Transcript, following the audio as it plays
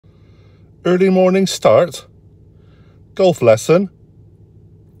early morning start, golf lesson,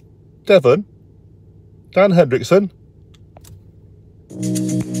 Devon, Dan Hendriksen.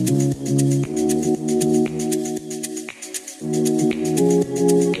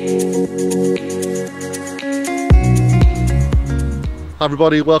 Hi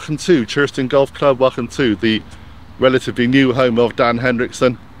everybody, welcome to Hendriksen Golf Club, welcome to the relatively new home of Dan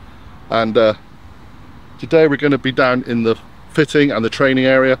Hendriksen. And today we're going to be down in the fitting and the training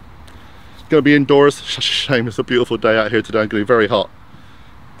area. It's going to be indoors. Shame it's a beautiful day out here today, it's going to be very hot.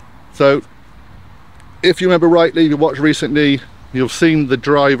 So if you remember rightly, if you watched recently, you've seen the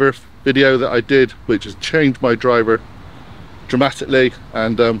driver video that I did, which has changed my driver dramatically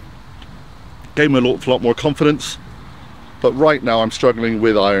and gave me an awful lot more confidence. But right now I'm struggling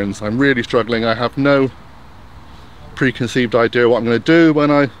with irons. I'm really struggling. I have no preconceived idea what I'm going to do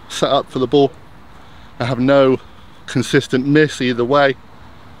when I set up for the ball. I have no consistent miss either way.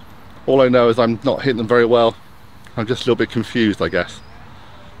 All I know is I'm not hitting them very well. I'm just a little bit confused, I guess.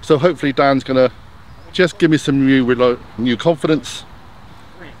 So hopefully Dan's going to just give me some new confidence,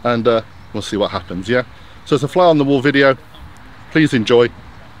 and we'll see what happens. Yeah, so it's a fly on the wall video. Please enjoy.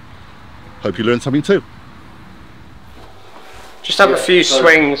 Hope you learned something too. Just have a few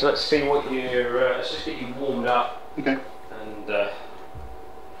swings. Let's see what you're. Let's just get you warmed up. Okay. And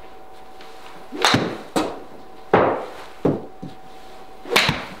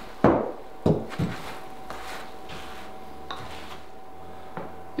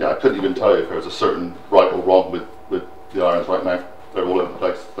yeah, I couldn't even tell you if there was a certain right or wrong with the irons right now. They're all in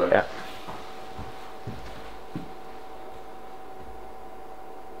place. So. Yeah.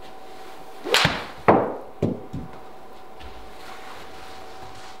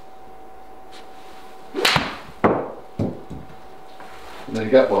 And then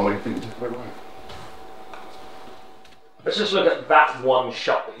you get one where you think you just went right. Let's just look at that one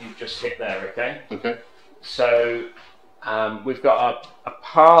shot that you've just hit there, okay? Okay. So we've got a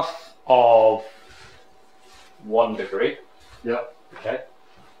path of 1 degree. Yeah. Okay.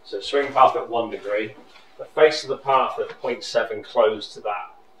 So swing path at 1 degree. The face of the path at 0.7 close to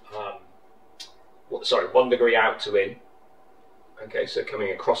that. 1 degree out to in. Okay, so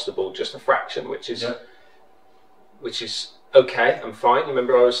coming across the ball just a fraction, which is okay and fine.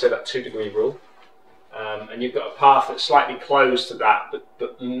 Remember, I always say that 2 degree rule. And you've got a path that's slightly close to that,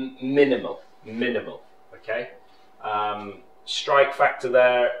 but minimal. Okay. Strike factor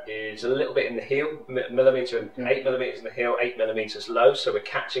there is a little bit in the heel, millimetre and 8 millimetres in the heel, 8 millimetres low. So we're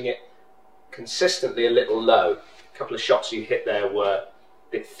catching it consistently a little low. A couple of shots you hit there were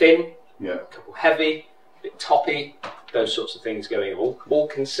a bit thin, a couple heavy, a bit toppy. Those sorts of things going all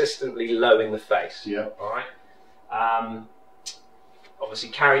consistently low in the face. Yeah. All right. Obviously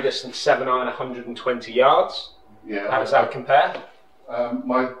carry distance 7 iron, 120 yards. Yeah. How does that compare?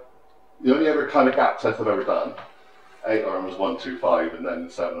 The only other kind of gap test I've ever done, 8 iron was 125, and then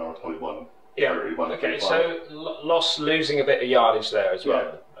 7 iron was probably 130, 135. Okay, so losing a bit of yardage there as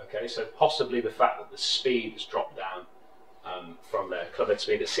well. Yeah. Okay, so possibly the fact that the speed has dropped down from there. Club head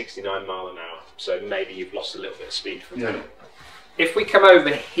speed at 69 mile an hour. So maybe you've lost a little bit of speed from there. If we come over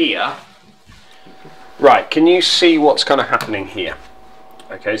here, right, can you see what's kind of happening here?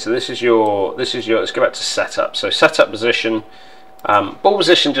 Okay, so this is your, let's go back to setup. So setup position, ball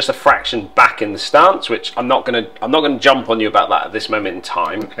position just a fraction back in the stance, which I'm not gonna jump on you about that at this moment in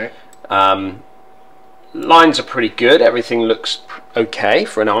time. Okay. Lines are pretty good, everything looks okay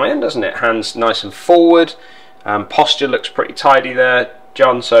for an iron, doesn't it? Hands nice and forward, posture looks pretty tidy there,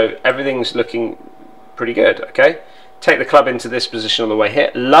 John, so everything's looking pretty good, okay? Take the club into this position on the way here.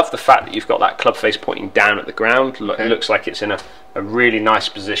 Love the fact that you've got that club face pointing down at the ground. It looks like it's in a really nice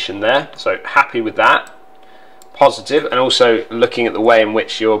position there. So happy with that. Positive. And also looking at the way in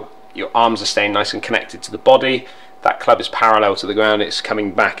which your arms are staying nice and connected to the body. That club is parallel to the ground. It's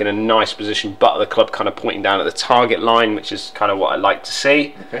coming back in a nice position, but the club kind of pointing down at the target line, which is kind of what I like to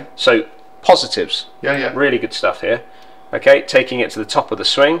see. Okay. So positives. Yeah. Really good stuff here. Okay, taking it to the top of the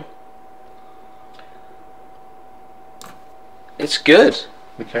swing. It's good.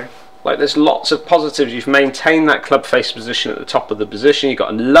 Okay. Like there's lots of positives. You've maintained that club face position at the top of the position. You've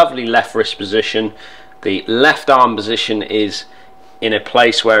got a lovely left wrist position. The left arm position is in a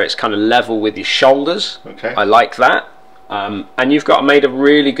place where it's kind of level with your shoulders. Okay. I like that. And you've made a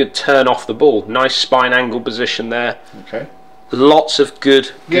really good turn off the ball. Nice spine angle position there. Okay. Lots of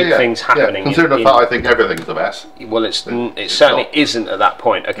good things happening. Considering the fact I think everything's the best. Well, it certainly isn't at that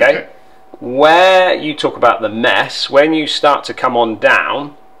point. Okay. Where you talk about the mess, when you start to come on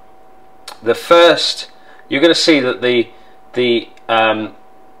down, you're going to see that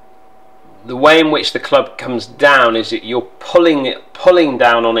the way in which the club comes down is that you're pulling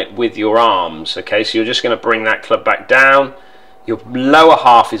down on it with your arms. Okay, so you're just going to bring that club back down. Your lower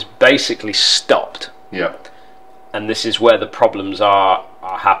half is basically stopped. Yeah. And this is where the problems are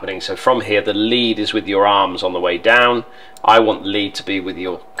happening. So from here, the lead is with your arms on the way down. I want the lead to be with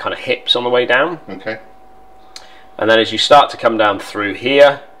your kind of hips on the way down. Okay. And then as you start to come down through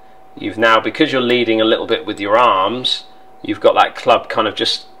here, you've now, because you're leading a little bit with your arms, you've got that club kind of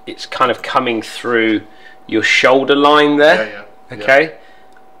just, it's kind of coming through your shoulder line there. Yeah, yeah. Okay. Yeah.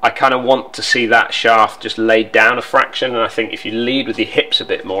 I kind of want to see that shaft just laid down a fraction, and I think if you lead with your hips a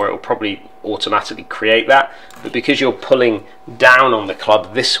bit more, it will probably automatically create that. But because you're pulling down on the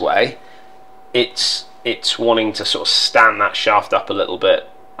club this way, it's wanting to sort of stand that shaft up a little bit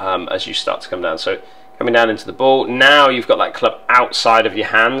as you start to come down. So coming down into the ball, now you've got that club outside of your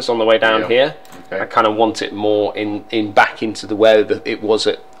hands on the way down here. Okay. I kind of want it more in back into the way that it was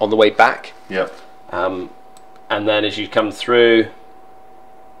on the way back. Yep. And then as you come through,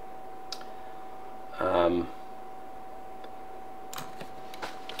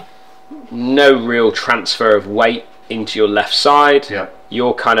 no real transfer of weight into your left side. Yep.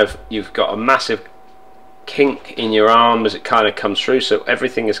 You've got a massive kink in your arm as it kind of comes through, so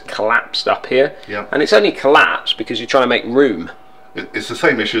everything is collapsed up here. Yep. And it's only collapsed because you're trying to make room. It's the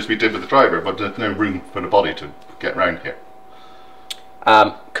same issue as we did with the driver, but there's no room for the body to get round here.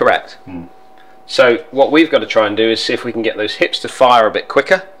 Correct. So what we've got to try and do is see if we can get those hips to fire a bit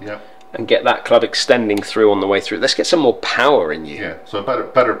quicker. Yep. And get that club extending through on the way through. Let's get some more power in you. Yeah, so a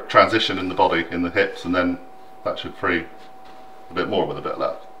better transition in the body, in the hips, and then that should free a bit more with a bit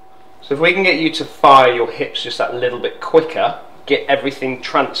left. So if we can get you to fire your hips just that little bit quicker, get everything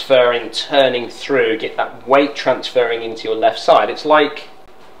transferring, turning through, get that weight transferring into your left side. It's like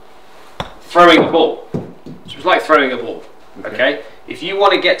throwing a ball. It's like throwing a ball, okay? If you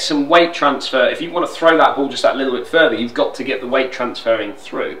want to get some weight transfer, if you want to throw that ball just that little bit further, you've got to get the weight transferring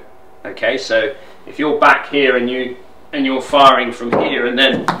through. Okay, so if you're back here and you're firing from here, and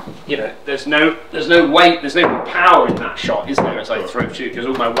then there's no weight, there's no power in that shot, is there? As I throw to, because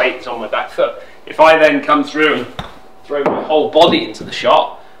all my weight is on my back foot. If I then come through and throw my whole body into the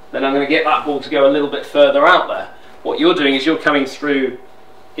shot, then I'm going to get that ball to go a little bit further out there. What you're doing is you're coming through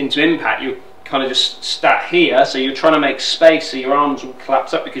into impact. You're kind of just sat here, so you're trying to make space, so your arms will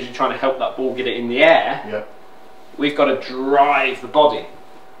collapse up because you're trying to help that ball get it in the air. Yeah. We've got to drive the body.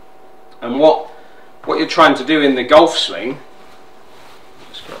 And what you're trying to do in the golf swing,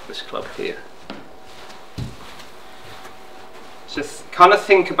 let's grab this club here. So kind of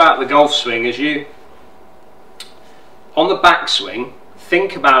think about the golf swing as you, on the backswing,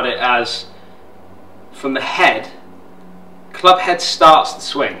 think about it as from the head, club head starts the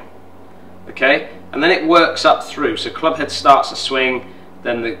swing, okay? And then it works up through, so club head starts the swing,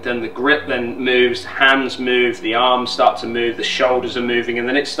 then the grip then moves, hands move, the arms start to move, the shoulders are moving, and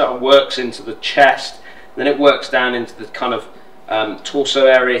then it works into the chest, then it works down into the kind of torso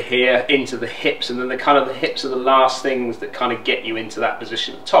area here, into the hips, and then the hips are the last things that kind of get you into that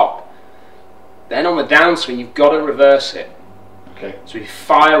position at the top. Then on the downswing, you've got to reverse it. Okay. So you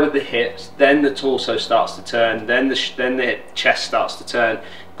fire with the hips, then the torso starts to turn, then the chest starts to turn,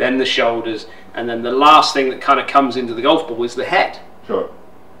 then the shoulders, and then the last thing that kind of comes into the golf ball is the head. Sure.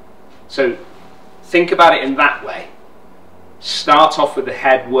 So think about it in that way. Start off with the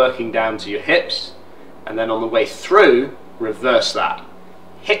head working down to your hips, and then on the way through, reverse that.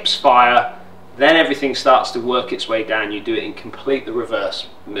 Hips fire, then everything starts to work its way down. You do it in complete the reverse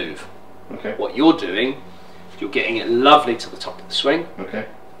move. Okay. What you're doing, you're getting it lovely to the top of the swing. Okay.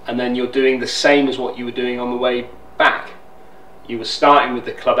 And then you're doing the same as what you were doing on the way back. You were starting with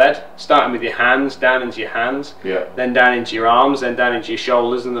the club head, starting with your hands, down into your hands, yeah, then down into your arms, then down into your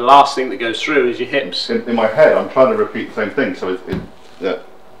shoulders, and the last thing that goes through is your hips. In my head, I'm trying to repeat the same thing, so it's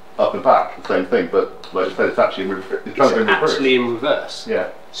up and back, the same thing, but like I said, it's actually in reverse.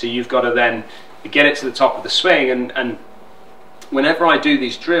 Yeah. So you've got to then get it to the top of the swing, and whenever I do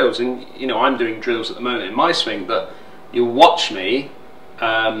these drills, and I'm doing drills at the moment in my swing, but you'll watch me.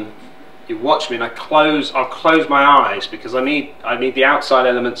 And I'll close my eyes because I need the outside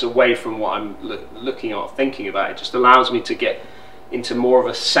elements away from what I'm looking at or thinking about. It just allows me to get into more of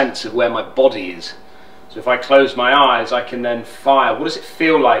a sense of where my body is. So if I close my eyes, I can then fire. What does it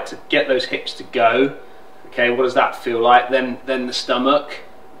feel like to get those hips to go? Okay, what does that feel like? Then the stomach,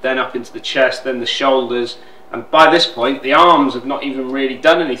 then up into the chest, then the shoulders. And by this point, the arms have not even really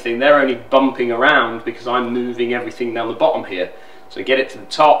done anything. They're only bumping around because I'm moving everything down the bottom here. So get it to the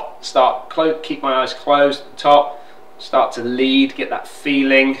top, keep my eyes closed at the top, start to lead, get that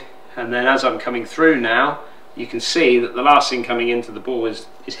feeling, and then as I'm coming through now, you can see that the last thing coming into the ball is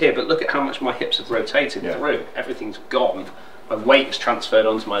here, but look at how much my hips have rotated through. Everything's gone. My weight is transferred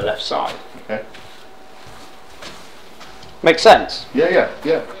onto my left side. Okay. Makes sense? Yeah.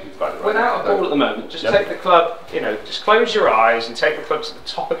 Without a ball at the moment, just take the club, just close your eyes and take the club to the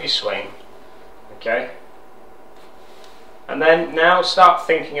top of your swing. Okay? And then now start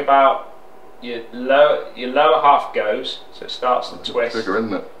thinking about your lower half goes, so it starts to twist. Bigger,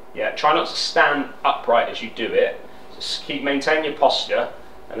 isn't it? Yeah, try not to stand upright as you do it. Just maintain your posture,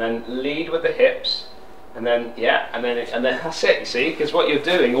 and then lead with the hips, and then and then that's it. You see, because what you're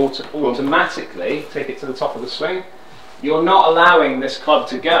doing automatically, take it to the top of the swing. You're not allowing this club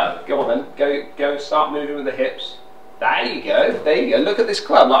to go. Go on then, go. Start moving with the hips. There you go. There you go. Look at this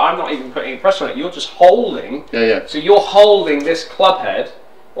club. Like, I'm not even putting any pressure on it. You're just holding. Yeah. So you're holding this club head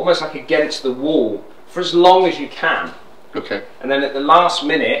almost like against the wall for as long as you can. Okay. And then at the last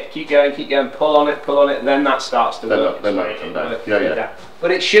minute, keep going, pull on it, and then that starts to work. Then that come down. Yeah.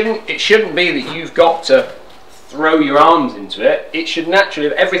 But it shouldn't be that you've got to throw your arms into it. It should naturally,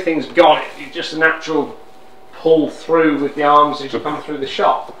 if everything's gone, it's just a natural pull through with the arms as you come through the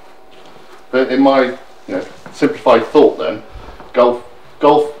shot. But in my simplified thought, then,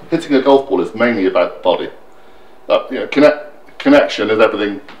 hitting a golf ball is mainly about body. Connection is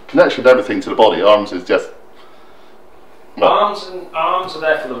everything. Connection to everything to the body. Arms is just. Arms are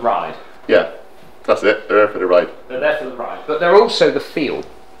there for the ride. Yeah, that's it. They're there for the ride. They're there for the ride, but they're also the feel.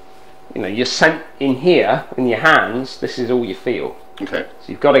 You're sent in here in your hands. This is all you feel. Okay.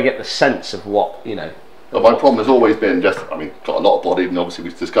 So you've got to get the sense of what Well, my problem has always been got a lot of body, and obviously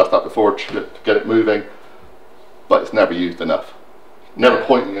we've discussed that before to get it moving, but it's never used enough. Never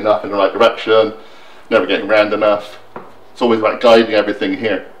pointing enough in the right direction. Never getting round enough. It's always about guiding everything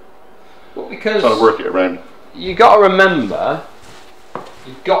here. Well, because trying to work it around. You've got to remember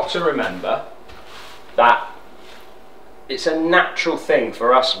that it's a natural thing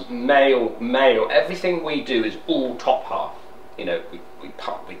for us male. Everything we do is all top half. We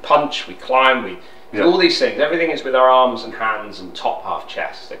punch, we climb, we do all these things. Everything is with our arms and hands and top half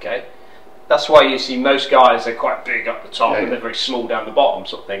chest. Okay, that's why you see most guys, they're quite big up the top and they're very small down the bottom,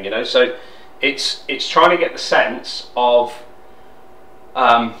 sort of thing. So it's trying to get the sense of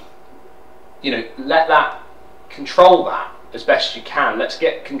let that. Control that as best you can. Let's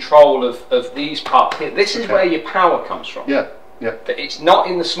get control of these parts here. This is where your power comes from. Yeah. It's not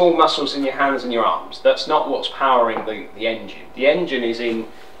in the small muscles in your hands and your arms. That's not what's powering the engine. The engine is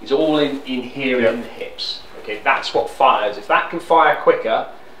all in here in the hips. Okay, that's what fires. If that can fire quicker,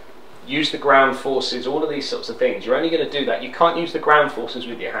 use the ground forces, all of these sorts of things. You're only going to do that. You can't use the ground forces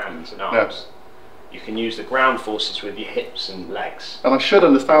with your hands and arms. You can use the ground forces with your hips and legs. And I should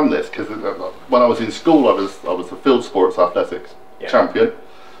understand this because when I was in school, I was a field sports athletics champion.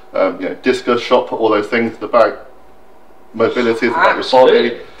 Discus, shot put, all those things. It's about mobility, it's about your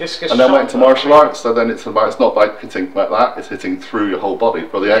body. Discus, and then went into martial arts. So then it's not about hitting like that. It's hitting through your whole body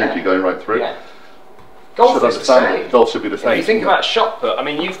for the energy going right through. Yeah. Golf is the same. Golf should be the same. If you think about shot put, I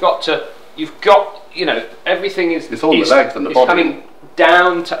mean, you've got everything is. It's all the legs and the body. It's coming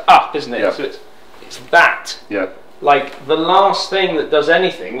down to up, isn't it? Yeah. So it's that. Yeah. Like the last thing that does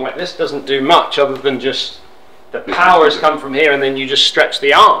anything, like this doesn't do much other than just the power has come from here and then you just stretch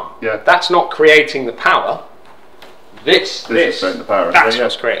the arm. Yeah. That's not creating the power. This is creating the power. That's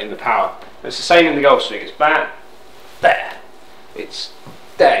what's creating the power. It's the same in the golf swing. It's back, there. It's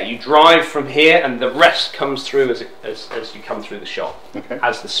there. You drive from here and the rest comes through as you come through the shot. Okay.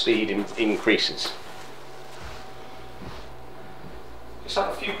 As the speed increases. Just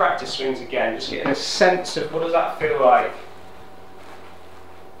have a few practice swings again, just getting a sense of what does that feel like.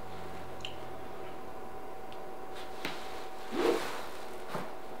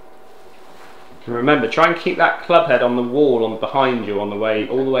 And remember, try and keep that club head on the wall behind you all the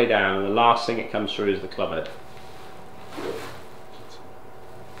way down, and the last thing it comes through is the club head.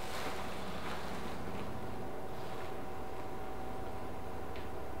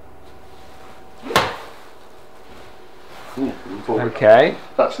 Okay.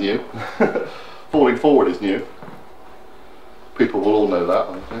 That's new. Falling forward is new. People will all know that,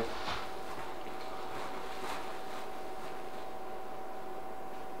 won't they?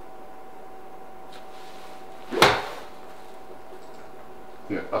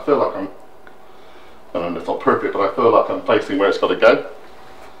 Yeah, I feel like I don't know, it's not perfect, but I feel like I'm facing where it's got to go.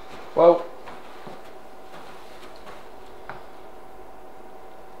 Well,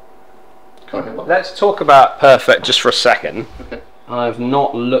 let's talk about perfect just for a second. Okay. I've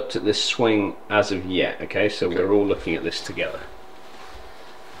not looked at this swing as of yet, okay, so we're all looking at this together.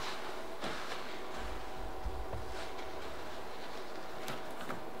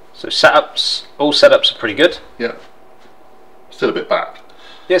 So setups, all setups are pretty good. Yeah. Still a bit back.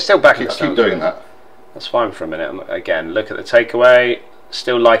 Yeah, still back. Keep doing that. That's fine for a minute. Again, look at the takeaway.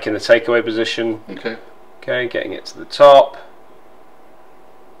 Still liking the takeaway position. Okay. Okay, getting it to the top.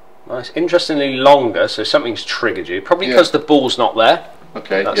 Nice. Interestingly longer, so something's triggered you. Probably because the ball's not there.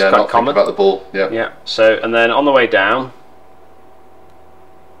 Okay, that's yeah, quite not common. About the ball. Yeah. Yeah. So, and then on the way down,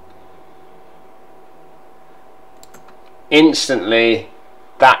 instantly,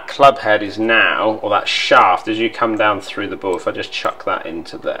 that club head is now, or that shaft, as you come down through the ball. If I just chuck that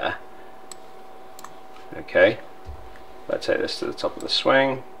into there. Okay. Let's take this to the top of the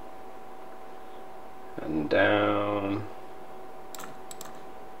swing. And down.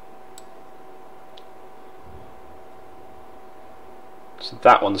 So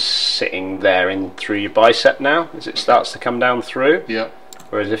that one's sitting there in through your bicep now as it starts to come down through. Yeah.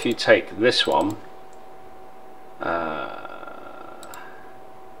 Whereas if you take this one,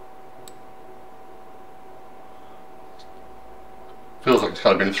 feels like it's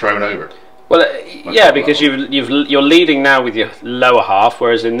kind of been thrown over. Well, yeah, because you're leading now with your lower half,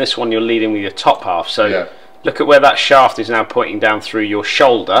 whereas in this one you're leading with your top half. So look at where that shaft is now pointing down through your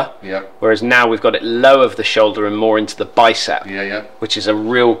shoulder. Yeah. Whereas now we've got it low of the shoulder and more into the bicep. Yeah, yeah. Which is a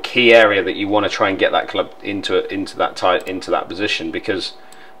real key area that you want to try and get that club into that position, because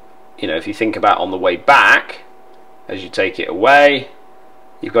you know, if you think about on the way back, as you take it away,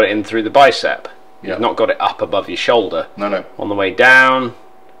 you've got it in through the bicep. You've not got it up above your shoulder. No, no. On the way down,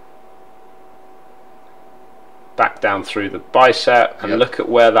 back down through the bicep, and look at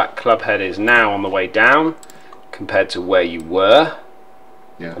where that club head is now on the way down compared to where you were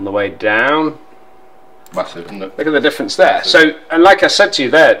on the way down. Massive, isn't it? Look at the difference there. Massive. So, and like I said to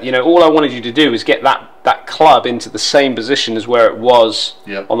you there, you know, all I wanted you to do is get that club into the same position as where it was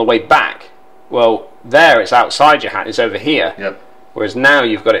on the way back. Well, there it's outside your hand, it's over here. Yep. Whereas now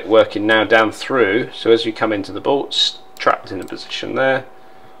you've got it working now down through. So as you come into the ball, it's trapped in a position there.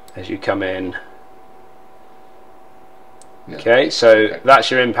 As you come in. Okay, so that's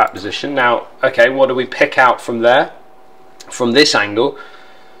your impact position. Now, okay, what do we pick out from there? From this angle,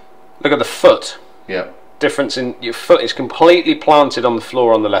 look at the foot. Yeah. Difference in your foot is completely planted on the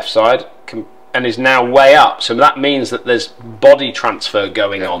floor on the left side and is now way up. So that means that there's body transfer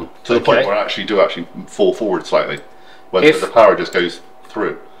going on. To the point where I actually fall forward slightly. When the power just goes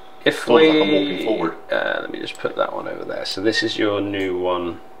through. If like I'm walking forward. Let me just put that one over there. So this is your new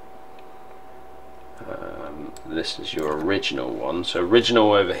one. This is your original one. So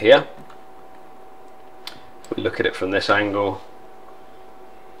original over here. If we look at it from this angle.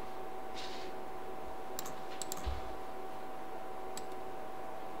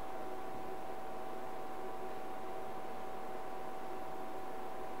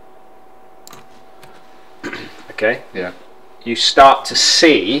 Okay. Yeah. You start to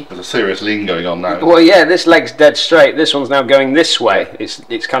see there's a serious lean going on now. Well, yeah, this leg's dead straight. This one's now going this way.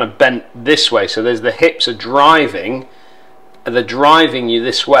 It's kind of bent this way. So there's the hips are driving. They're driving you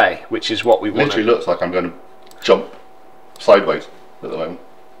this way, which is what we want. Literally looks like I'm going to jump sideways at the moment.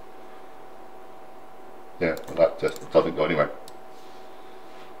 Yeah, but that just doesn't go anywhere.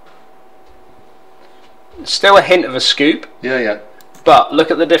 Still a hint of a scoop. Yeah, yeah. But look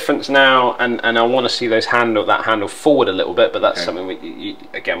at the difference now, and I want to see that handle forward a little bit, but that's something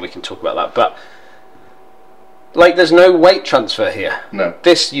again we can talk about that. But like, there's no weight transfer here. No.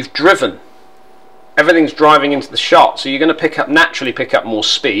 This you've driven. Everything's driving into the shot, so you're going to naturally pick up more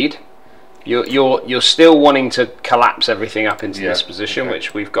speed. You're still wanting to collapse everything up into this position,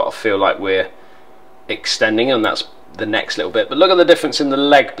 which we've got to feel like we're extending, and that's the next little bit. But look at the difference in the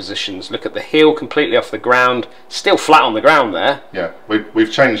leg positions. Look at the heel completely off the ground, still flat on the ground there. Yeah,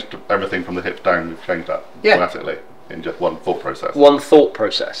 we've changed everything from the hips down. We've changed that dramatically in just one thought process. One thought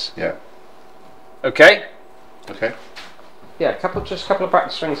process. Yeah. Okay. Okay. Yeah, just a couple of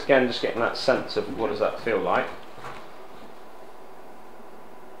practice swings again, just getting that sense of what does that feel like.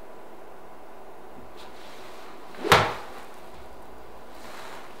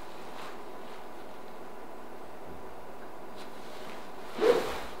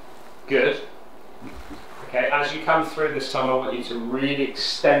 Good. Okay, as you come through this time, I want you to really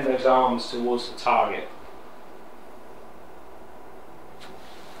extend those arms towards the target.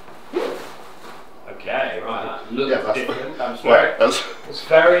 Okay, right, that looks different. It's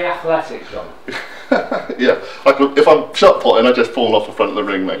very athletic, John. Yeah, if I'm shot putting, I just fall off the front of the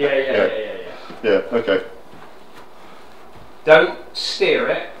ring, mate. Yeah, okay. Don't steer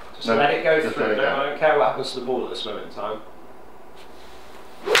it, just let it go through. I don't care what happens to the ball at this moment in time.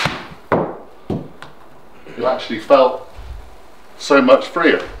 You actually felt so much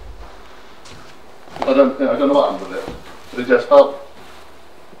freer. I don't know what happened with it, but it just felt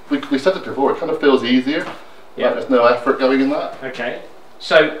we said it before, it kind of feels easier. Yeah. Like there's no effort going in that. Okay.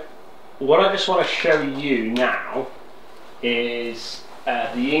 So what I just want to show you now is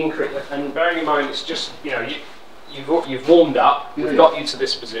the increase, and bearing in mind it's just, you know, you've warmed up, we've got you to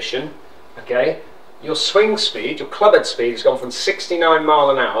this position, okay? Your swing speed, your clubhead speed has gone from 69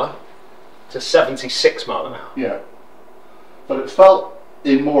 mile an hour to 76 mile an hour. Yeah. But it felt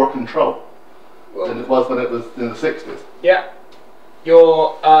in more control than it was when it was in the 60s. Yeah.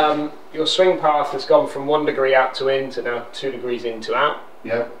 Your swing path has gone from 1 degree out to in to now 2 degrees in to out.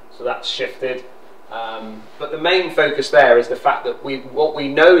 Yeah. So that's shifted. But the main focus there is the fact that what we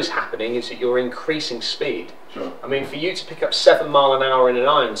know is happening is that you're increasing speed. Sure. I mean, for you to pick up 7 mile an hour in an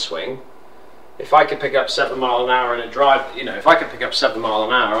iron swing, if I could pick up 7 mile an hour in a drive, you know, if I could pick up 7 mile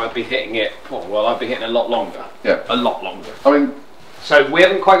an hour, I'd be hitting it, oh, well, I'd be hitting a lot longer. Yeah. A lot longer. I mean, so we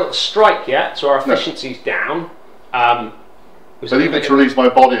haven't quite got the strike yet, so our efficiency's down. But even to release my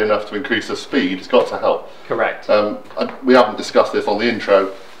body enough to increase the speed, it's got to help. Correct. We haven't discussed this on the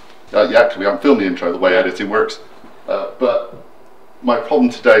intro yet, because we haven't filmed the intro the way editing works. But my problem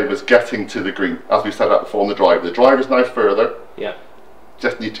today was getting to the green, as we said that before on the drive. The drive is now further. Yeah.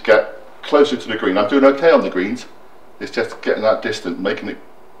 Just need to get closer to the green. I'm doing okay on the greens. It's just getting that distance, making it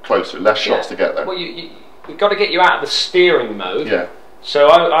closer, less shots to get there. Well, we've got to get you out of the steering mode. Yeah.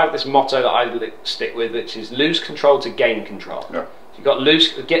 So I have this motto that I stick with, which is lose control to gain control. Yeah. You've got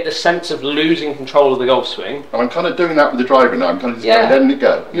to get the sense of losing control of the golf swing. And I'm kind of doing that with the driver now. I'm kind of just letting it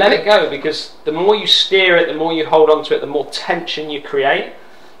go. Let it go, because the more you steer it, the more you hold on to it, the more tension you create.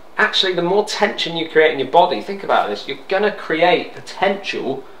 Actually, the more tension you create in your body, think about this, you're going to create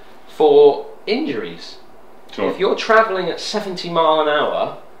potential for injuries. Sure. If you're travelling at 70 mile an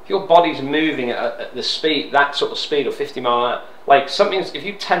hour, if your body's moving at the speed, that sort of speed, or 50 mile an hour, like if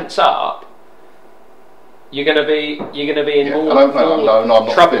you tense up, you're going to be in more trouble. I'm not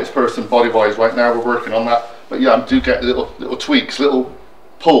the fittest person body-wise right now. We're working on that, but yeah, I do get little tweaks, little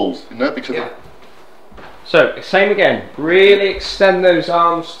pulls, you know, because. So same again. Really extend those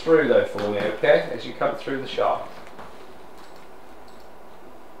arms through though for me, okay, as you come through the shot.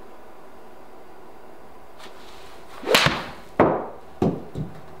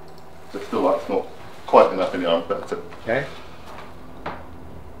 So still, that's not quite enough in the arm, but okay.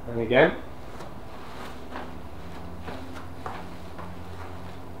 And again.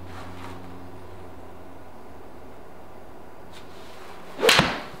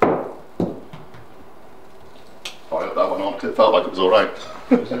 I got that one on, it felt like it was alright.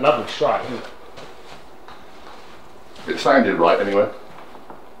 It was a lovely strike, wasn't it? It sounded right anyway.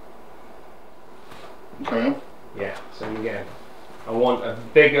 Carry on? Yeah, same again. I want a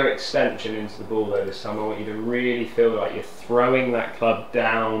bigger extension into the ball though this time. I want you to really feel like you're throwing that club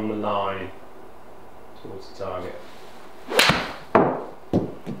down the line towards the target.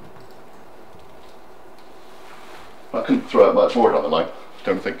 I couldn't throw it much more down the line, I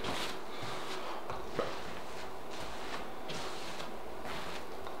don't think.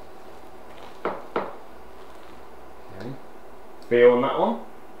 Okay. Feel on that one?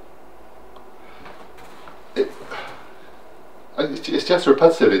 It's just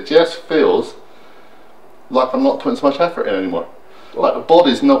repetitive. It just feels like I'm not putting so much effort in anymore. Like the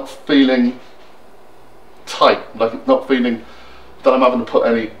body's not feeling tight. Like it's not feeling that I'm having to put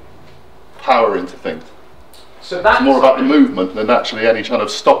any power into things. So that's it's more about the movement than actually any kind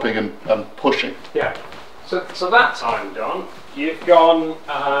of stopping and pushing. Yeah. So that time, John, you've gone.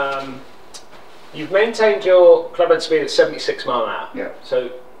 You've maintained your clubhead speed at 76 mile an hour. Yeah.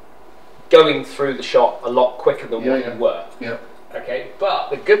 So going through the shot a lot quicker than what you were. Yeah. Okay, but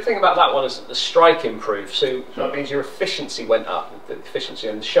the good thing about that one is that the strike improved, so that means your efficiency went up, the efficiency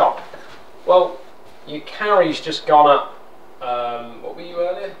in the shot. Well, your carry's just gone up, what were you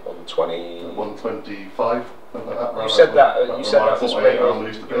earlier? 120? 125, something like that. You said that, you said that was where you're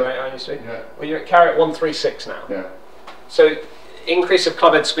right, yeah. Well, you're at carry at 136 now. Yeah. So, increase of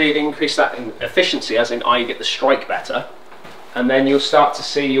clubhead speed, increase that in efficiency, as in you get the strike better. And then you'll start to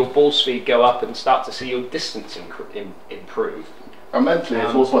see your ball speed go up and start to see your distance improve. And mentally,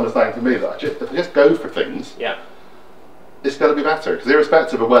 it's also understanding to me that if I just go for things, it's going to be better. Because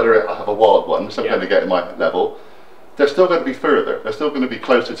irrespective of whether I have a wild one, which I'm going to get in my level, they're still going to be further. They're still going to be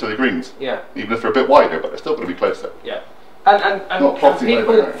closer to the greens. Yeah. Even if they're a bit wider, but they're still going to be closer. Yeah. And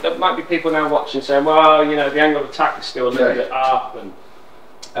people, there might be people now watching saying, well, you know, the angle of attack is still a little bit up, and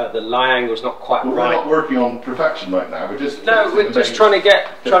the lie angle is not quite right. We're not working on perfection right now. We're just trying to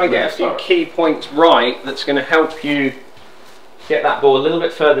get a few key points right. That's going to help you get that ball a little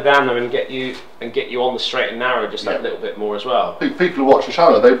bit further down there and get you on the straight and narrow just that little bit more as well. People who watch the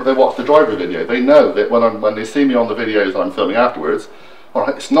channel, they watch the driver video. They know that when they see me on the videos that I'm filming afterwards, all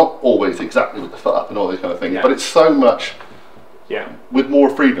right, it's not always exactly with the foot up and all these kind of things, Yeah. but it's so much with more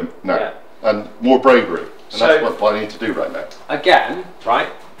freedom now and more bravery. And that's what I need to do right now. Again, right,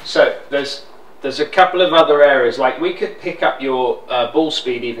 so there's a couple of other areas, like we could pick up your ball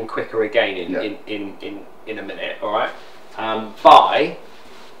speed even quicker again in a minute, all right, by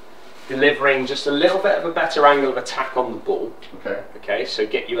delivering just a little bit of a better angle of attack on the ball. Okay, so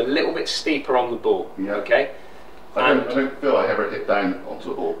get you a little bit steeper on the ball. Okay. I don't feel I ever hit down onto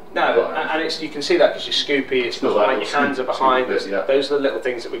the ball. No, and it's, you can see that because you're scoopy, it's behind, your hands are behind. Those are the little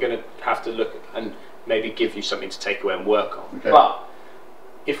things that we're going to have to look at and maybe give you something to take away and work on. But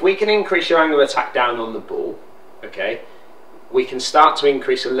if we can increase your angle of attack down on the ball, okay, we can start to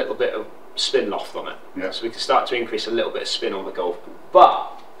increase a little bit of spin loft on it. So we can start to increase a little bit of spin on the golf ball.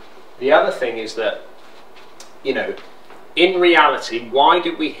 But the other thing is that, you know, in reality, why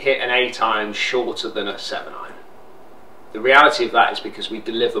did we hit an 8-iron shorter than a 7-iron? The reality of that is because we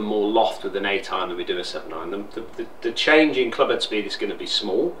deliver more loft with an 8-iron than we do a 7-iron. The change in clubhead speed is going to be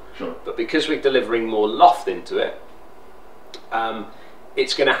small, but because we're delivering more loft into it,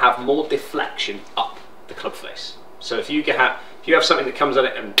 it's going to have more deflection up the club face. So if you have something that comes at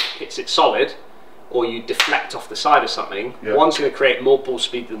it and hits it solid, or you deflect off the side of something, one's going to create more ball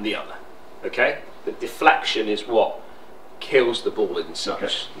speed than the other. Okay, the deflection is what kills the ball in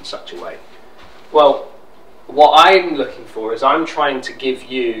such a way. Well, what I'm looking for is I'm trying to give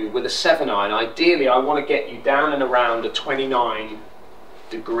you, with a 7-iron, ideally I want to get you down and around a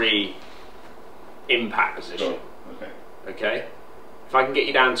 29-degree impact position. Okay, if I can get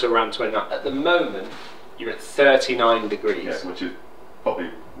you down to around 29, at the moment you're at 39 degrees. Which is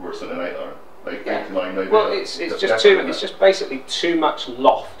probably worse than an 8-iron. Well, it's just too. It's just basically too much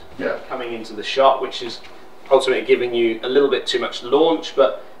loft coming into the shot, which is ultimately giving you a little bit too much launch.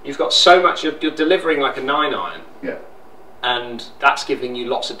 But you've got so much. You're delivering like a 9-iron, and that's giving you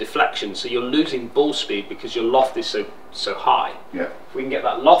lots of deflection. So you're losing ball speed because your loft is so high. If we can get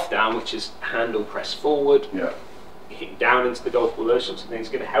that loft down, which is handle press forward, hitting down into the golf ball, those sorts of things,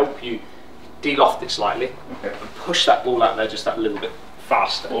 going to help you de-loft it slightly and push that ball out there just that little bit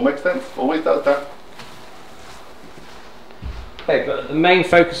faster. All makes sense. Always does that. Okay, but the main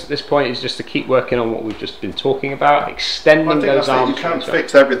focus at this point is just to keep working on what we've just been talking about, extending those arms. You can't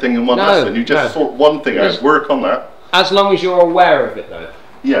fix everything in one lesson. You just sort one thing out, work on that. As long as you're aware of it, though.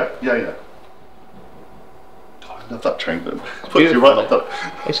 Yeah. I love that train. Puts you right up there.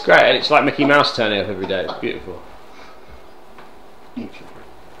 It's great, and it's like Mickey Mouse turning up every day. It's beautiful.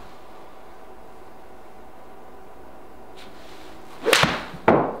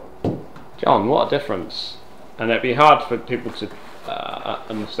 John, what a difference. And it'd be hard for people to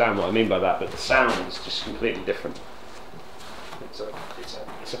understand what I mean by that, but the sound is just completely different.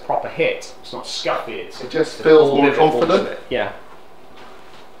 It's a proper hit. It's not scuffy. It just feels more confident. Yeah.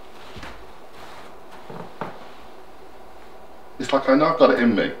 It's like I know I've got it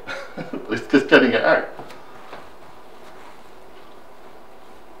in me. It's just getting it out.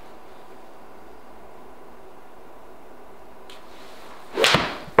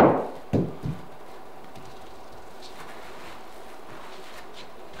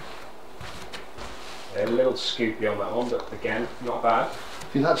 A little scoopy on that one, but again, not bad.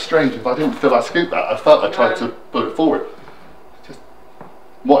 See, that's strange. If I didn't feel I scooped that, I felt I tried to put it forward. Just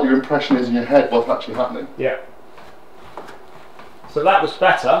what your impression is in your head, what's actually happening. Yeah. So that was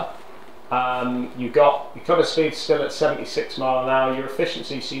better. You got your clubhead speed still at 76 mile an hour. Your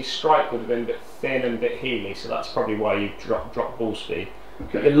efficiency, so your strike would have been a bit thin and a bit heely, so that's probably why you dropped ball speed.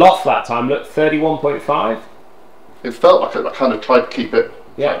 Your loft that time looked 31.5. It felt like I kind of tried to keep it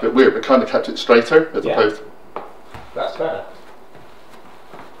a bit weird, but kind of kept it straighter as opposed to... That's better.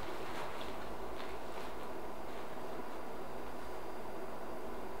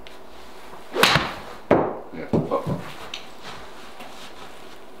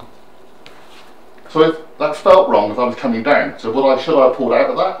 So if that felt wrong as I was coming down, so should I have pulled out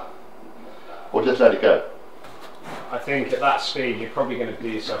of that? Or just let it go? I think at that speed you're probably going to do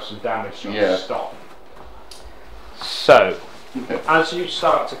yourself some damage trying to stop. So, as you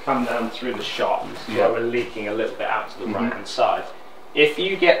start to come down through the shot, we're leaking a little bit out to the right hand side. If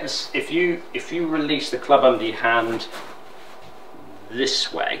you get this, if you release the club under your hand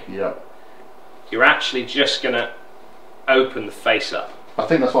this way, you're actually just going to open the face up. I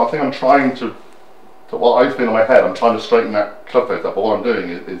think that's what I think I'm trying to what I feel in my head. I'm trying to straighten that club face up. But what I'm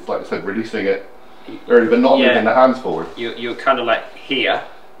doing is like I said, releasing it early, but not moving the hands forward. You're kind of like here.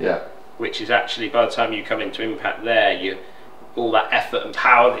 Which is actually, by the time you come into impact there, all that effort and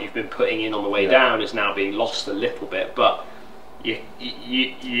power that you've been putting in on the way down is now being lost a little bit, but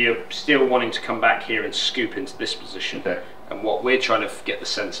you're still wanting to come back here and scoop into this position. And what we're trying to get the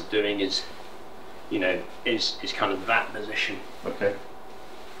sense of doing is, you know, is kind of that position. Okay.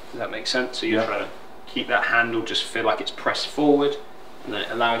 Does that make sense? So you're trying to keep that handle just feel like it's pressed forward, and then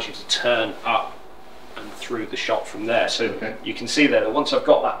it allows you to turn up and through the shot from there. So you can see there that once I've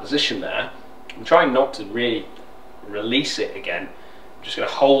got that position there, I'm trying not to really release it again. I'm just going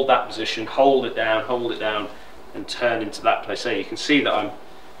to hold that position, hold it down, and turn into that place. So you can see that I'm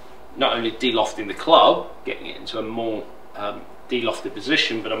not only de-lofting the club, getting it into a more de-lofted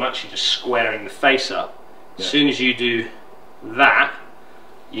position, but I'm actually just squaring the face up. As soon as you do that,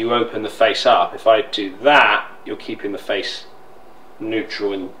 you open the face up. If I do that, you're keeping the face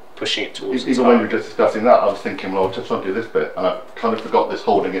neutral and pushing it towards the Even when you were just discussing that, I was thinking, well, I just want to do this bit, and I kind of forgot this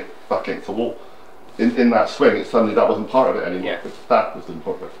holding it back against the wall. In that swing, it suddenly that wasn't part of it anymore. That was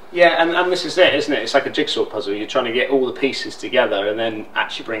important. Yeah, and this is it, isn't it? It's like a jigsaw puzzle. You're trying to get all the pieces together and then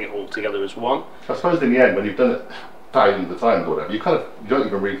actually bring it all together as one. I suppose in the end, when you've done it thousands of times or whatever, you don't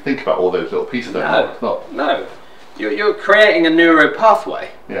even really think about all those little pieces anymore. It's not. No. You're creating a neuro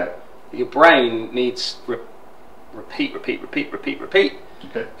pathway. Yeah. Your brain needs repeat.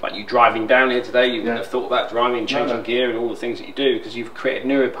 Okay. It's like you driving down here today, you wouldn't have thought about driving, changing gear and all the things that you do, because you've created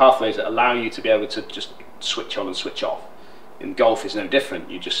neuro pathways that allow you to be able to just switch on and switch off. In golf is no different.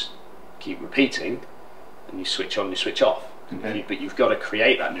 You just keep repeating and you switch on and you switch off. Okay. But you've got to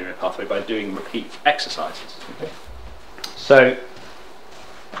create that neuro pathway by doing repeat exercises. Okay. So,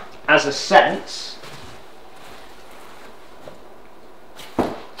 as a sense,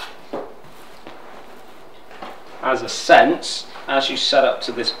 as you set up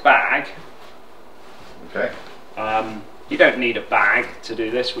to this bag, you don't need a bag to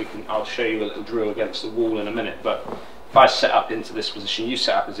do this. I'll show you a little drill against the wall in a minute. But if I set up into this position, you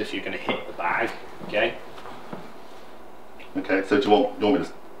set up as if you're going to hit the bag. Okay. Okay. So do you want me to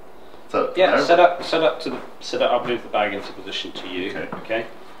set up? Yeah. I'll move the bag into position to you. Okay. Okay.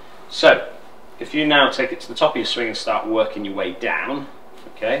 So if you now take it to the top of your swing and start working your way down.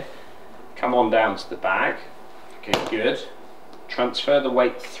 Okay. Come on down to the bag. Okay, good. Transfer the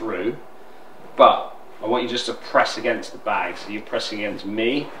weight through, but I want you just to press against the bag. So you're pressing against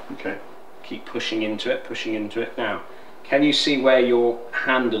me. Okay. Keep pushing into it. Now, can you see where your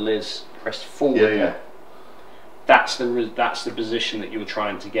handle is pressed forward? Yeah. That's the position that you were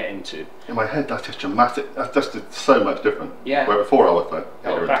trying to get into. In my head, that's just dramatic. That's just so much different. Yeah. Where before I was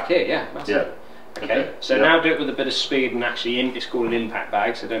like, back here, yeah. Yeah. Okay, so now do it with a bit of speed and actually, it's called an impact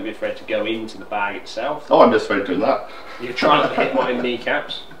bag, so don't be afraid to go into the bag itself. Oh, I'm just afraid of doing that. You're trying to hit my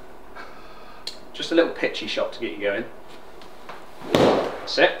kneecaps. Just a little pitchy shot to get you going.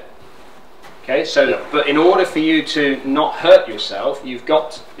 That's it. Okay, so, but in order for you to not hurt yourself,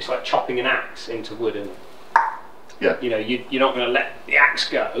 it's like chopping an axe into wood, and you know, you're not going to let the axe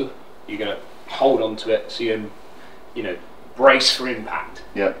go, you're going to hold on to it so you know, brace for impact.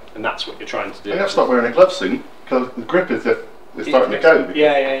 Yeah. And that's what you're trying to do. I have to start wearing a glove soon, because the grip is starting to go.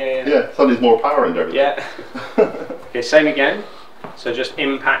 Yeah. Yeah, suddenly there's more power in there. Yeah. Okay, same again. So just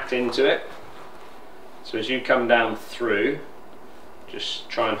impact into it. So as you come down through, just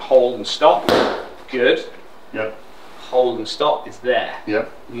try and hold and stop. Good. Yeah. Hold and stop is there. Yeah.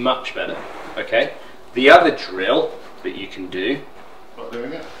 Much better. Okay. The other drill that you can do. Not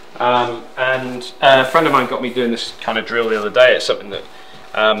doing it. And a friend of mine got me doing this kind of drill the other day. It's something that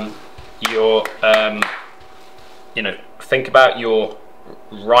you know, think about your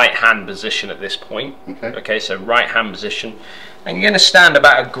right hand position at this point. Okay, so right hand position, and you're going to stand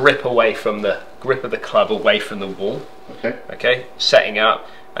about a grip away from the grip of the club away from the wall. Okay, setting up,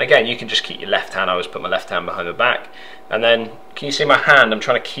 and again you can just keep your left hand. I always put my left hand behind my back, and then can you see my hand? I'm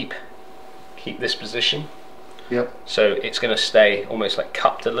trying to keep this position. Yep. So it's going to stay almost like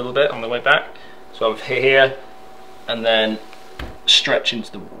cupped a little bit on the way back. So I'm here, and then stretch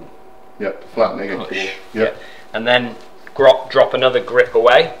into the wall. Yep, flattening it. Push. Yep. And then drop another grip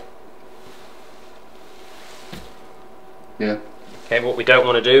away. Yeah. Okay, what we don't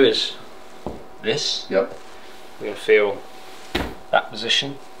want to do is this. Yep. We're going to feel that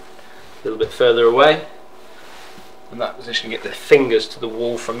position a little bit further away. And that position, get the fingers to the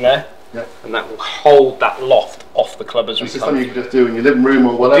wall from there. Yep. And that will hold that loft off the club as we come. This is something you can just do in your living room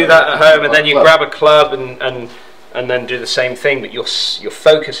or whatever. Do that at home, and then you grab a club and then do the same thing, but your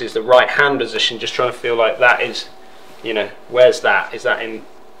focus is the right hand position, just trying to feel like that is, you know, where's that? Is that in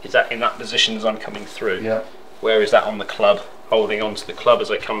that position as I'm coming through? Yeah. Where is that on the club? Holding onto the club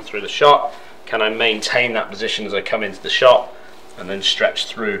as I come through the shot. Can I maintain that position as I come into the shot, and then stretch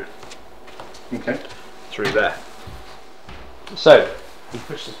through? Okay. Through there. So you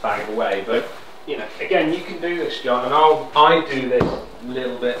push this bag away, but you know, again, you can do this, John, and I do this a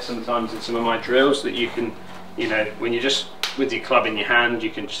little bit sometimes in some of my drills, that you can, you know, when you're just with your club in your hand, you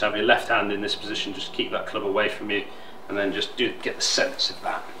can just have your left hand in this position, just keep that club away from you, and then just get the sense of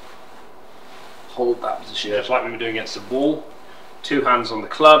that. Hold that position, just like we were doing against the wall. 2 hands on the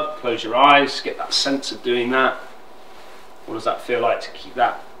club, close your eyes, get that sense of doing that. What does that feel like to keep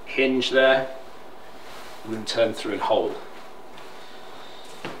that hinge there? And then turn through and hold.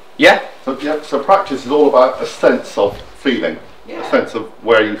 Yeah? So practice is all about a sense of feeling, a sense of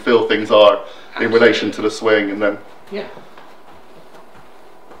where you feel things are in relation to the swing, and then... Yeah.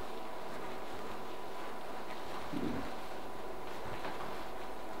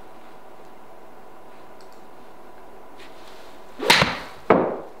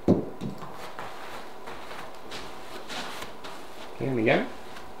 There we go.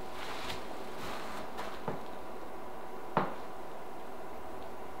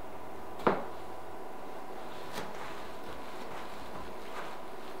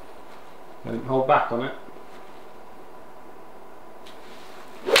 Don't hold back on it.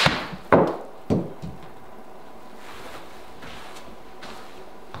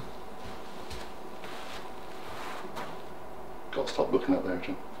 Got to stop looking up there,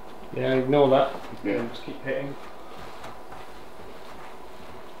 John. Yeah, ignore that. Yeah. Just keep hitting.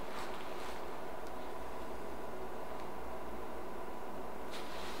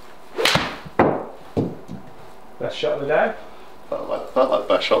 Best shot of the day? Felt like the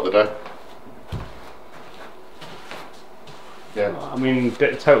best shot of the day. Yeah. I mean,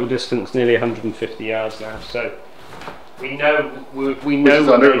 total distance nearly 150 yards now, so we know we know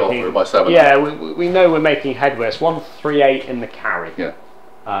we're making, by 7. Yeah, we know we're making headway. It's 138 in the carry. Yeah.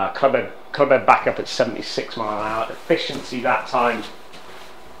 Club head back up at 76 mile an hour. Efficiency that time.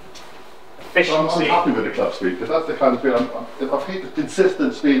 Efficiency. I'm happy with the club speed, because that's the kind of speed. If I keep a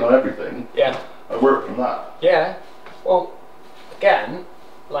consistent speed on everything, I work from that. Yeah. Well, again,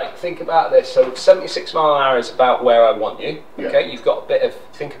 like, think about this. So 76 mile an hour is about where I want you. Okay, you've got a bit of,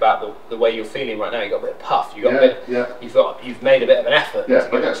 think about the way you're feeling right now. You've got a bit of puff. You've got a bit. You've made a bit of an effort. Yeah,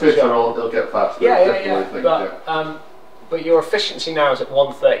 if I get fitter, they'll get faster. But your efficiency now is at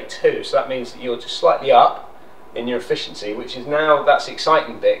 132, so that means that you're just slightly up in your efficiency, which is now, that's the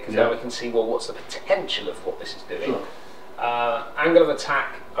exciting bit, because now we can see, well, what's the potential of what this is doing. Sure. Angle of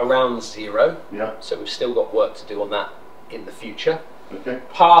attack around 0. Yeah. So we've still got work to do on that in the future. Okay.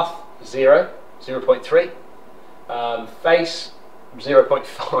 Path 0, 0.3. Face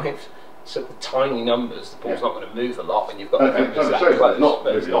 0.5. So the tiny numbers, the ball's not going to move a lot when you've got the fingers that close. But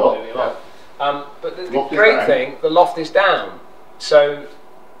it's not moving a lot. But the great thing, the loft is down. So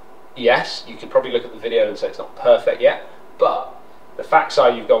yes, you could probably look at the video and say it's not perfect yet, but the facts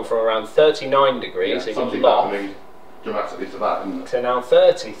are you've gone from around 39 degrees in your loft dramatically to that, isn't it? To now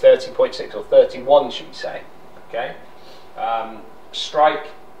 30.6 or 31, should we say. Okay. Strike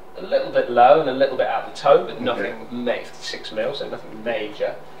a little bit low and a little bit out of the toe, but nothing 56 mil, so nothing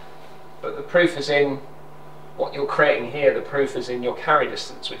major. But the proof is in what you're creating here. The proof is in your carry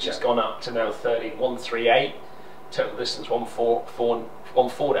distance, which has gone up to now 138, total distance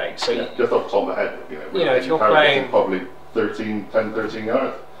 148. So just off the top of my head, if you're playing probably 10, 13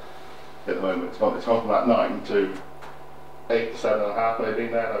 yards at the moment. It's gone from that 9 to 8 to 7.5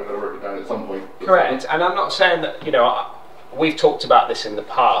 maybe. Now I've got to work it down at some point. Correct, and I'm not saying that we've talked about this in the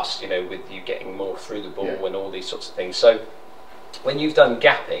past, with you getting more through the ball and all these sorts of things. So when you've done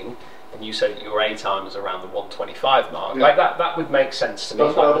gapping, and you say that your A time is around the 125 mark, like that would make sense to me.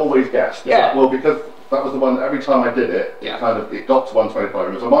 That's what I've always guessed. Yeah. Well, because that was the one, every time I did it, it got to 125.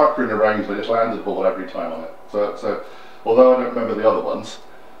 It was a marker in the range, but it landed the ball every time on it. So although I don't remember the other ones,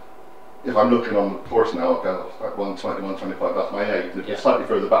 if I'm looking on the course now, I'll go at 120, 125, that's my 8. If it's slightly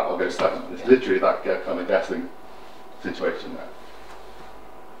further back, I'll go 7. It's literally that kind of guessing situation there.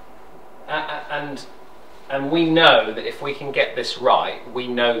 And we know that if we can get this right, we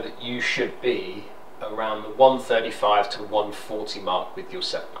know that you should be around the 135 to 140 mark with your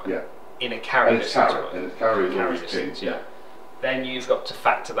set line. Yeah. In a carry distance. And it's carry is always key. Yeah. Then you've got to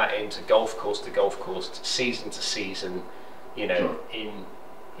factor that into golf course to golf course, season to season, in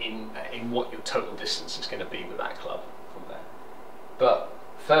what your total distance is going to be with that club from there. But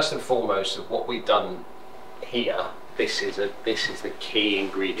first and foremost, of what we've done here, this is the key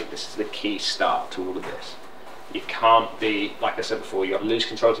ingredient. This is the key start to all of this. You can't be, like I said before, you've got to lose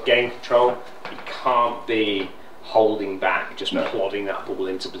control to gain control. You can't be holding back, just plodding that ball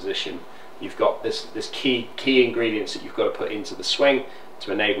into position. You've got this key ingredients that you've got to put into the swing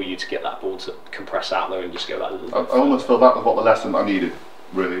to enable you to get that ball to compress out there and just go that little bit. I almost feel that was what the lesson I needed,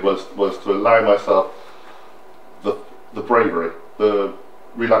 really, was to allow myself the bravery, the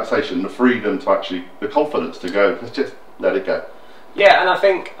relaxation, the freedom to actually, the confidence to go, just let it go. Yeah, and I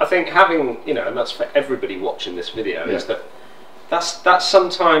think having, and that's for everybody watching this video, is that that's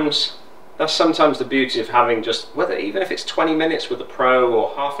sometimes the beauty of having just, whether even if it's 20 minutes with a pro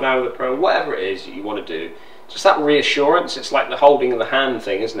or half an hour with a pro, whatever it is you want to do, just that reassurance. It's like the holding of the hand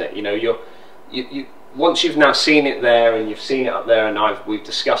thing, isn't it? You know, you once you've now seen it there and you've seen it up there and we've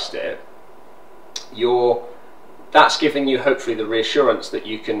discussed it, that's giving you hopefully the reassurance that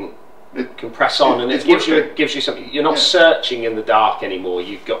you can press on, and it gives you something. You're not searching in the dark anymore.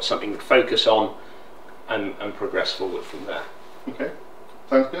 You've got something to focus on and progress forward from there. Okay,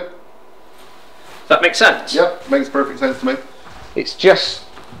 sounds good. Does that make sense? Yep, makes perfect sense to me. It's just,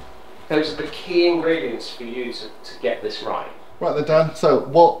 those are the key ingredients for you to get this right. Right then, Dan, so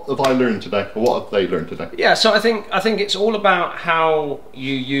what have I learned today, or what have they learned today? Yeah, so I think it's all about how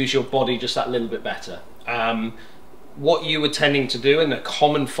you use your body just that little bit better. What you were tending to do, and a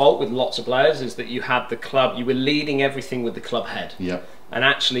common fault with lots of players, is that you had the club, you were leading everything with the club head. Yeah. And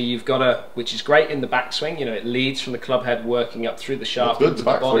actually you've got which is great in the backswing, you know, it leads from the club head working up through the shaft into the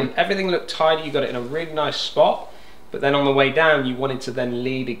body. Everything looked tidy, you got it in a really nice spot, but then on the way down you wanted to then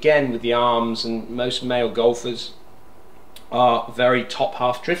lead again with the arms, and most male golfers are very top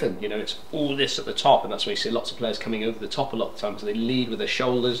half driven. You know, it's all this at the top, and that's why you see lots of players coming over the top a lot of the time, so they lead with their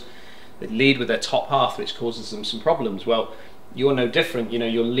shoulders, they lead with their top half, which causes them some problems. Well, you're no different. You know,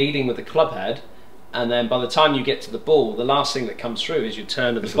 you're leading with the club head, and then by the time you get to the ball, the last thing that comes through is your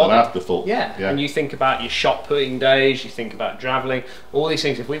turn of the body. It's an afterthought. Yeah, and you think about your shot putting days, you think about travelling, all these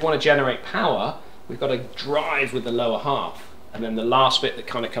things. If we want to generate power, we've got to drive with the lower half, and then the last bit that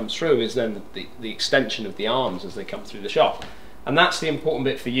kind of comes through is then the extension of the arms as they come through the shot. And that's the important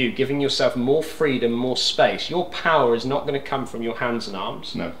bit for you, giving yourself more freedom, more space. Your power is not going to come from your hands and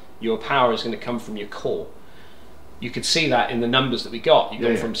arms. No. Your power is going to come from your core. You could see that in the numbers that we got. You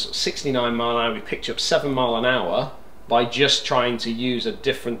got from 69 mile an hour, we picked you up 7 mile an hour by just trying to use a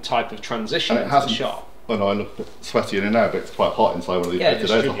different type of transition into the shot. I know I look sweaty in it now, but it's quite hot inside one of these.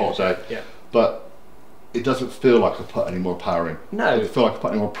 Today's a hot day. Yeah. But it doesn't feel like I put any more power in. No. I feel like I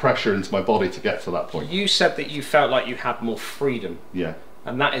put any more pressure into my body to get to that point. You said that you felt like you had more freedom. Yeah.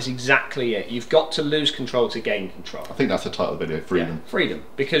 And that is exactly it. You've got to lose control to gain control. I think that's the title of the video, freedom. Yeah, freedom.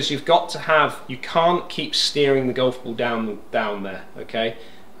 Because you've got to have, you can't keep steering the golf ball down there, okay?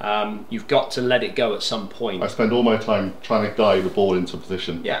 You've got to let it go at some point. I spend all my time trying to guide the ball into a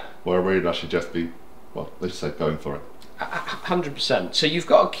position where really I should just be, well, let's say going for it. 100%. So you've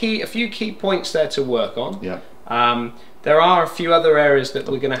got a few key points there to work on. Yeah. There are a few other areas that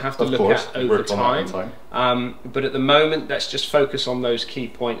we're going to have to look at over time. But at the moment, let's just focus on those key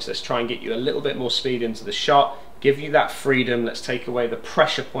points. Let's try and get you a little bit more speed into the shot, give you that freedom. Let's take away the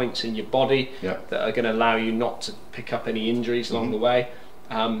pressure points in your body that are going to allow you not to pick up any injuries along the way,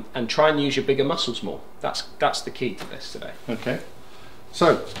 and try and use your bigger muscles more. That's the key to this today. Okay.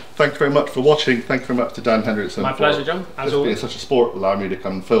 So, thank you very much for watching. Thank you very much to Dan Hendriksen. My pleasure, John. As always. Being such a sport, allowing me to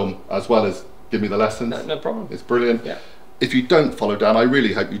come and film as well as give me the lessons. No problem. It's brilliant. Yeah. If you don't follow Dan, I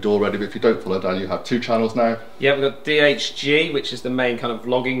really hope you do already, but if you don't follow Dan, you have 2 channels now. Yeah, we've got DHG, which is the main kind of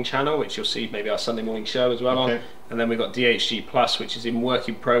vlogging channel, which you'll see maybe our Sunday morning show as well on. And then we've got DHG Plus, which is in work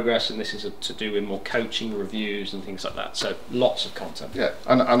in progress, and this is to do with more coaching, reviews and things like that. So lots of content. Yeah,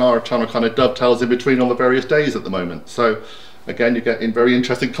 and our channel kind of dovetails in between on the various days at the moment. So again, you get in very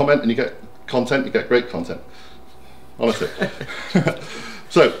interesting comment, and you get content, you get great content. Honestly.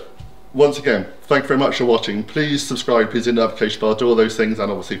 So, once again, thank you very much for watching. Please subscribe, please hit the notification bell, do all those things, and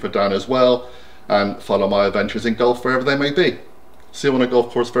obviously for Dan as well, and follow my adventures in golf wherever they may be. See you on a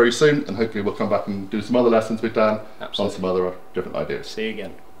golf course very soon, and hopefully we'll come back and do some other lessons with Dan on some other different ideas. See you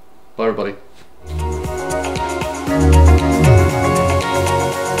again. Bye everybody.